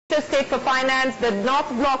State for Finance, the North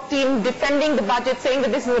Block team defending the budget, saying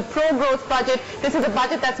that this is a pro-growth budget. This is a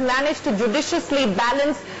budget that's managed to judiciously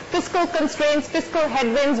balance fiscal constraints, fiscal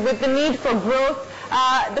headwinds with the need for growth.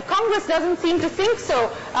 The Congress doesn't seem to think so.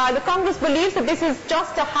 The Congress believes that this is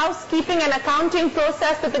just a housekeeping and accounting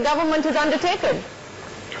process that the government has undertaken.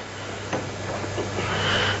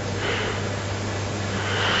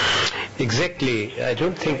 Exactly. I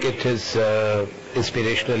don't think it is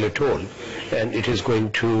inspirational at all, and it is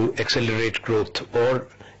going to accelerate growth or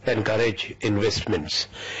encourage investments.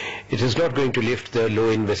 It is not going to lift the low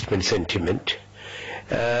investment sentiment,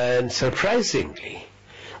 and surprisingly,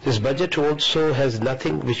 this budget also has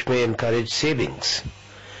nothing which may encourage savings.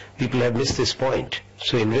 People have missed this point.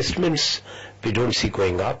 So investments we don't see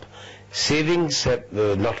going up. Savings have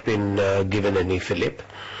not been given any fillip.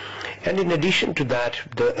 And in addition to that,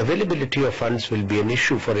 the availability of funds will be an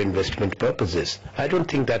issue for investment purposes. I don't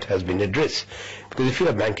think that has been addressed. Because if you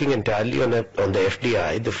are banking entirely on the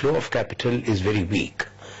FDI, the flow of capital is very weak.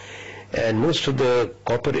 And most of the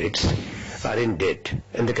corporates are in debt.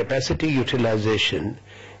 And the capacity utilization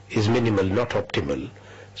is minimal, not optimal.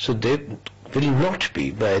 So there will not be,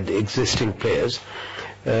 by the existing players,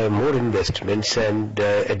 more investments and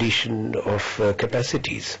addition of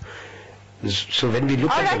capacities. So when we look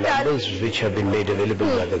at the numbers which have been made available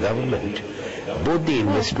by the government, both the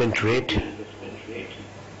investment rate...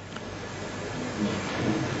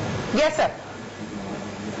 Yes, sir.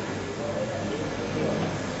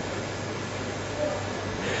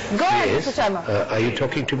 Go ahead, Yes. Mr. Sharma. Are you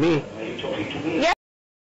talking to me? Yes.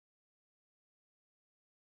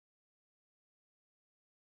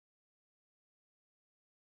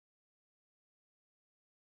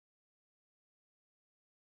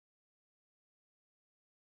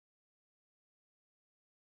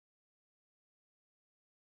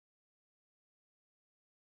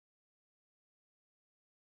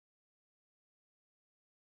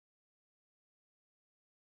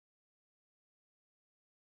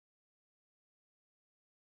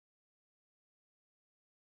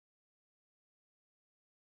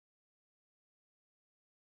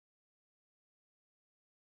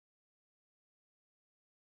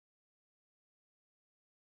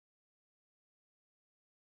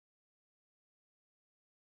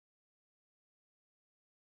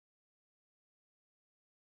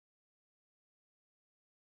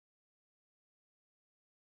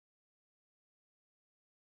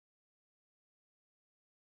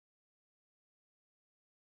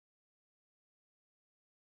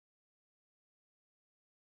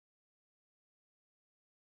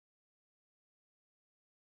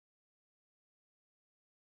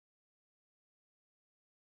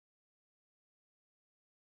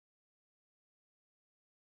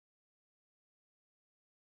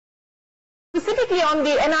 Specifically on the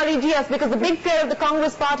NREGS, because the big fear of the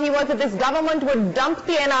Congress party was that this government would dump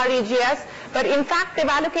the NREGS, but in fact they've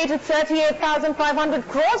allocated 38,500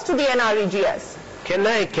 crores to the NREGS. Can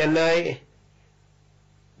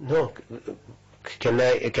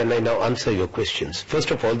I now answer your questions?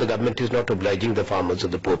 First of all, the government is not obliging the farmers or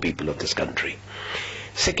the poor people of this country.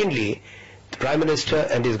 Secondly, the Prime Minister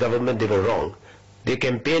and his government, they were wrong. They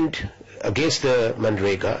campaigned against the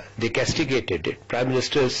Manrega, they castigated it. Prime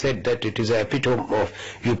Minister said that it is an epitome of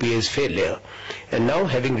UPA's failure. And now,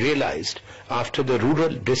 having realized after the rural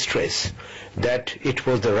distress that it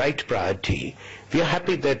was the right priority, we are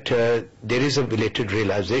happy that there is a belated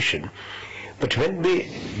realization. But when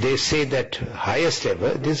they say that highest ever,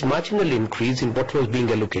 there is marginal increase in what was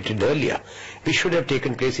being allocated earlier. Which should have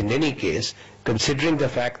taken place in any case, considering the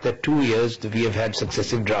fact that 2 years we have had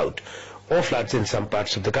successive drought or floods in some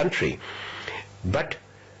parts of the country. But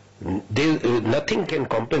nothing can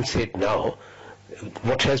compensate now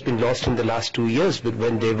what has been lost in the last 2 years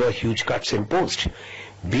when there were huge cuts imposed.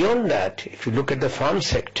 Beyond that, if you look at the farm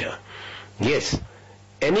sector, yes,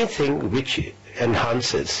 anything which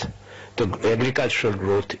enhances the agricultural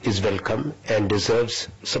growth is welcome and deserves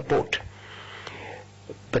support.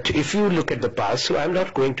 But if you look at the past, so I'm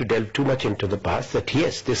not going to delve too much into the past, that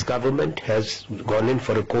yes, this government has gone in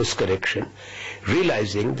for a course correction,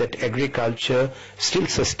 realizing that agriculture still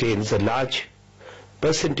sustains a large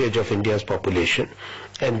percentage of India's population,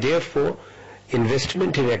 and therefore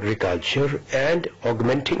investment in agriculture and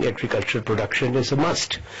augmenting agricultural production is a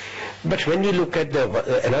must. But when you look at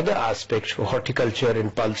another aspect for horticulture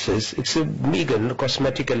and pulses, it's a meager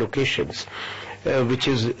cosmetic allocations, which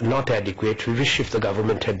is not adequate. We wish if the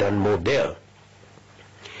government had done more there.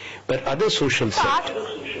 But other social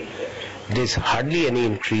sectors, there's hardly any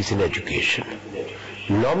increase in education,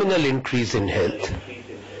 nominal increase in health.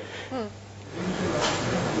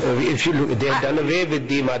 If you look, they have done away with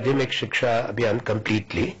the Madhyamik Shiksha Abhiyan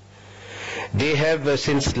completely. They have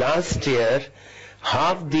since last year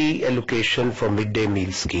halved the allocation for midday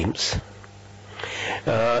meal schemes.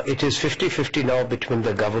 It is 50-50 now between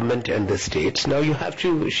the government and the states. Now you have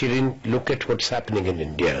to, Shereen, look at what's happening in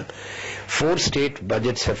India. 4 state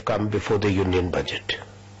budgets have come before the union budget.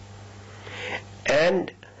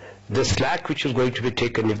 And the slack which was going to be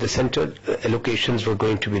taken, if the central allocations were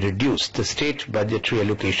going to be reduced, the state budgetary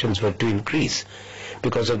allocations were to increase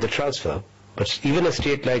because of the transfer. But even a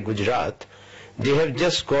state like Gujarat, they have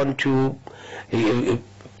just gone to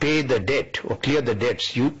pay the debt or clear the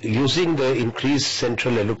debts using the increased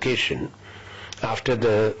central allocation after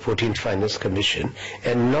the 14th Finance Commission,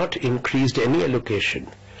 and not increased any allocation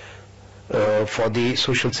for the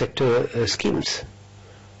social sector schemes.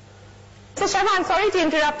 So Sharma, I'm sorry to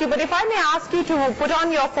interrupt you, but if I may ask you to put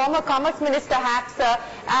on your former Commerce Minister hat, sir,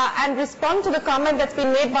 and respond to the comment that's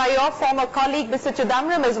been made by your former colleague, Mr.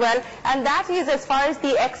 Chidambaram, as well, and that is as far as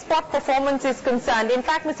the export performance is concerned. In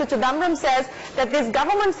fact, Mr. Chidambaram says that this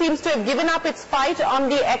government seems to have given up its fight on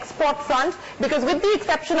the export front, because with the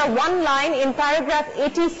exception of one line in paragraph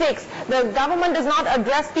 86, the government does not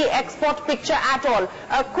address the export picture at all.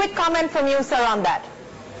 A quick comment from you, sir, on that.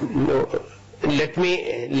 No, let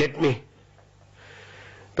me.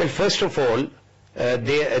 Well, first of all,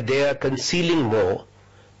 they are concealing more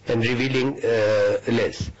and revealing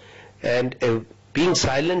less. And being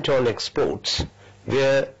silent on exports,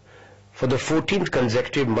 where for the 14th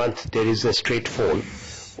consecutive month there is a straight fall,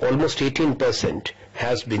 almost 18%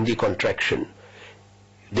 has been the contraction.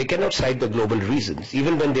 They cannot cite the global reasons.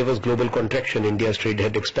 Even when there was global contraction, India's trade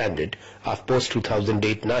had expanded after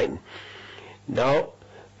post-2008-9. Now,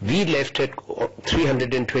 we left at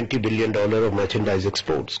 $320 billion of merchandise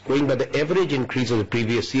exports. Going by the average increase of the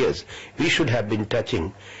previous years, we should have been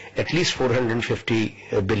touching at least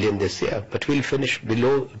 $450 billion this year, but we'll finish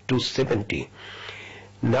below 270.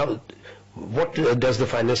 Now, what does the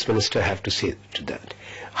Finance Minister have to say to that?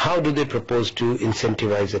 How do they propose to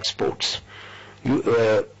incentivize exports?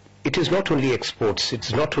 It is not only exports,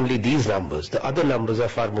 it's not only these numbers. The other numbers are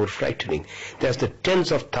far more frightening. There's the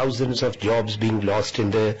tens of thousands of jobs being lost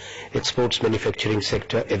in the exports manufacturing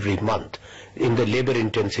sector every month, in the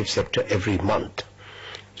labor-intensive sector every month.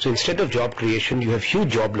 So instead of job creation, you have huge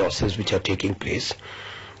job losses which are taking place.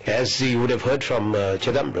 As you would have heard from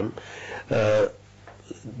Chidambaram,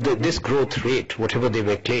 this growth rate, whatever they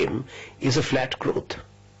may claim, is a flat growth.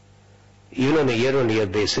 Even on a year-on-year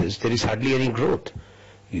basis, there is hardly any growth.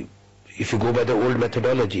 If you go by the old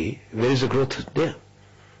methodology, where is the growth there?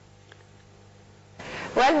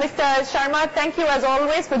 Well, Mr. Sharma, thank you as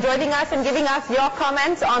always for joining us and giving us your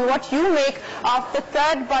comments on what you make of the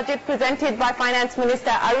third budget presented by Finance Minister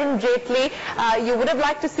Arun Jaitley. You would have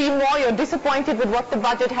liked to see more. You're disappointed with what the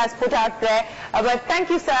budget has put out there. But thank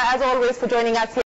you, sir, as always, for joining us here.